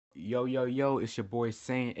Yo, yo, yo, it's your boy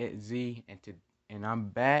Saint at Z, and I'm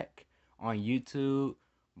back on YouTube.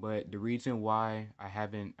 But the reason why I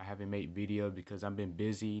haven't made videos because I've been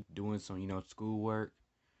busy doing some schoolwork.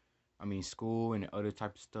 I mean school and other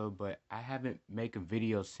type of stuff. But I haven't made a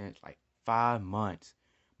video since like 5 months.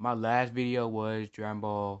 My last video was Dragon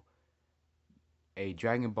Ball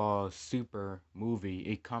Super movie.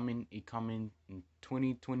 It coming in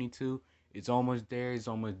 2022. It's almost there.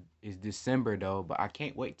 It's December though, but I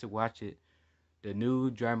can't wait to watch it. The new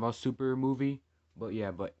Dragon Ball Super movie. But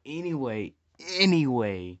yeah, but anyway,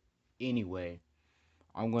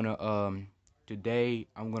 I'm gonna today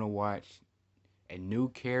I'm gonna watch a new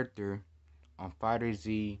character on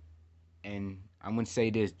FighterZ, and I'm gonna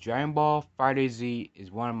say this: Dragon Ball FighterZ is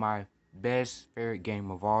one of my best favorite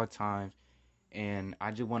game of all time, and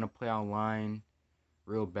I just want to play online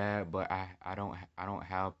real bad, but I don't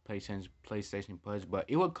have PlayStation Plus, but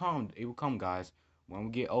it will come, guys. When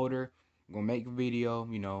we get older, I'm gonna make a video,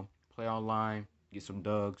 play online, get some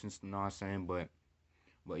dugs and some, you know what I'm saying.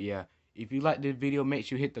 But yeah, if you like this video, make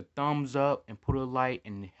sure you hit the thumbs up and put a like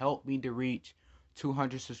and help me to reach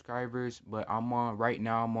 200 subscribers. But right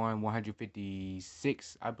now I'm on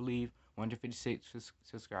 156, I believe, 156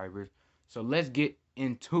 subscribers. So let's get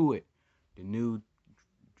into it. The new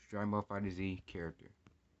Dragon Ball Fighter Z character.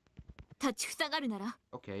 立ちふさがるなら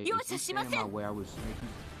Okay, 容 if 赦 you しま stand せ in ん my way, I was making.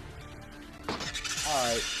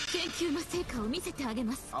 Alright. 研究の成果を見せてあげ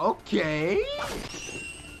ます Okay.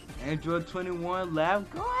 Android 21 lab.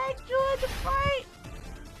 Go ahead, join the fight.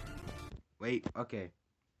 Wait, okay.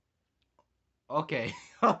 Okay,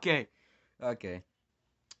 okay.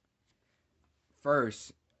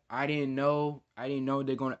 First, I didn't know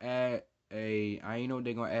they're gonna add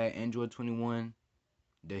Android 21,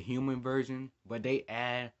 the human version, but they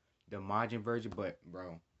add the Majin version. But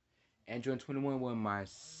bro, Android 21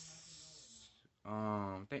 was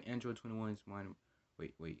I think Android 21 is mine.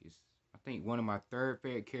 Wait, it's I think one of my third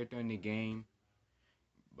favorite character in the game.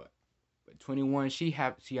 But 21, she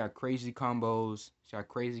got crazy combos.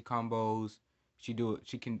 She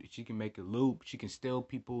can make a loop. She can steal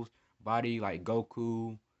people's body like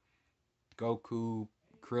Goku,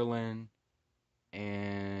 Krillin,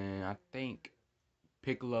 and I think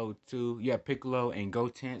Piccolo too. Yeah, Piccolo and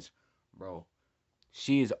Gotenks, bro.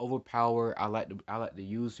 She is overpowered. I like to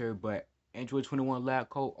use her, but Android 21 Lab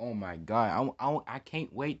Coat. Oh my god, I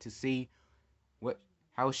can't wait to see what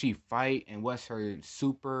how she fight and what's her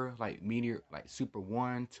super like meteor like super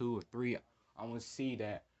 1, 2, or 3. I want to see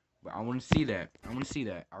that, but I want to see that. I really want to see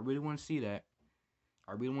that.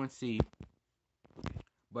 I really want to see.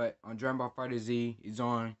 But on Dragon Ball Fighter Z is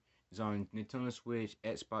on Nintendo Switch,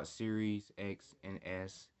 Xbox Series X and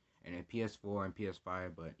S, and then PS4 and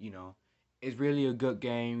PS5. But it's really a good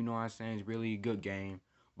game. You know what I'm saying? It's really a good game.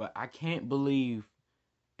 But I can't believe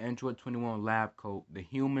Android 21 Lab Coat, the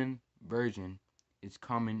human version, is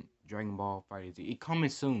coming. Dragon Ball Fighter Z. It's coming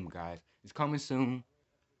soon, guys. It's coming soon.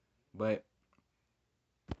 But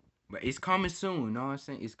it's coming soon. You know what I'm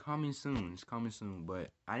saying? It's coming soon. It's coming soon. But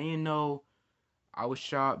I didn't know. I was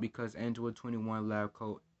shocked because Android 21 Lab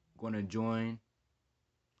Coat gonna join.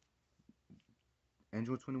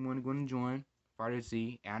 Android 21 gonna join Fighter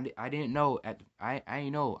Z. And I didn't know I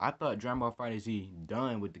didn't know. I thought Dragon Ball Fighter Z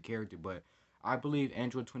done with the character, but I believe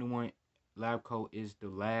Android 21 Lab Coat is the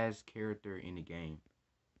last character in the game.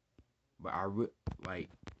 But like,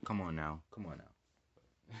 come on now.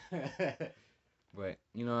 But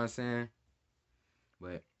you know what I'm saying?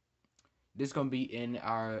 But this gonna be in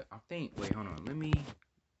our, I think, wait, hold on.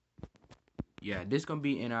 Yeah, this gonna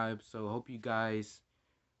be in our episode. Hope you guys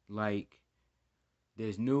like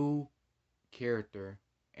this new character,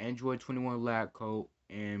 Android 21 Lab Coat,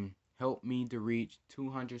 and help me to reach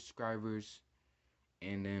 200 subscribers.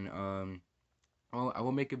 And then I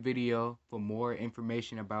will make a video for more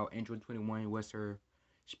information about Android 21. What's her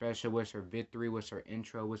special? What's her victory? What's her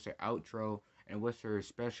intro? What's her outro? And what's her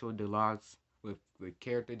special deluxe with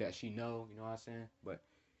character that she know? You know what I'm saying? But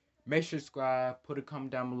make sure to subscribe. Put a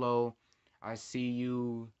comment down below. I see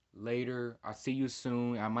you later. I see you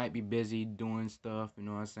soon. I might be busy doing stuff. You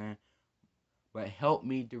know what I'm saying? But help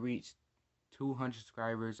me to reach 200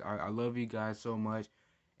 subscribers. I love you guys so much.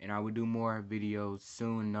 And I will do more videos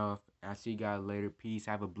soon enough. I'll see you guys later. Peace.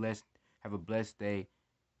 Have a blessed day.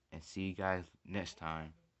 And see you guys next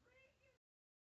time.